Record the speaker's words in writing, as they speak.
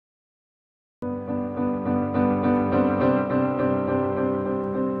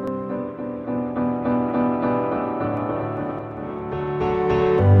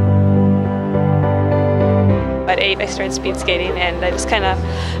8, I started speed skating, and I just kind of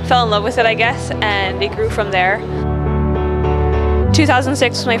fell in love with it, I guess, and it grew from there.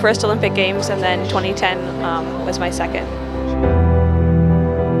 2006 was my first Olympic Games, and then 2010 was my second.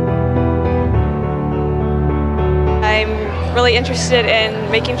 I'm really interested in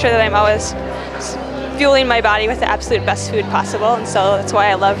making sure that I'm always fueling my body with the absolute best food possible, and so that's why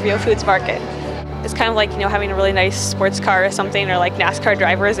I love Real Foods Market. It's kind of like, having a really nice sports car or something, or like NASCAR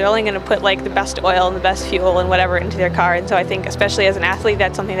drivers, they're only going to put like the best oil and the best fuel and whatever into their car, and so I think especially as an athlete,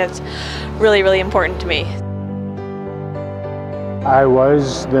 that's something that's really, really important to me. I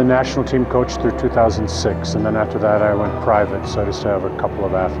was the national team coach through 2006, and then after that I went private, so I just have a couple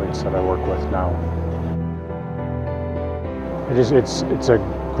of athletes that I work with now. It's a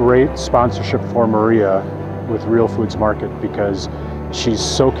great sponsorship for Maria with Real Foods Market because she's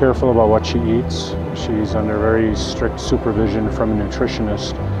so careful about what she eats. She's under very strict supervision from a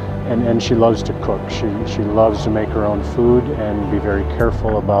nutritionist, and she loves to cook. She loves to make her own food and be very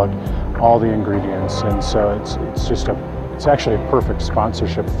careful about all the ingredients, and so it's actually a perfect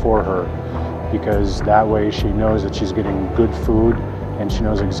sponsorship for her because that way she knows that she's getting good food and she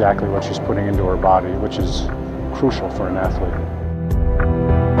knows exactly what she's putting into her body, which is crucial for an athlete.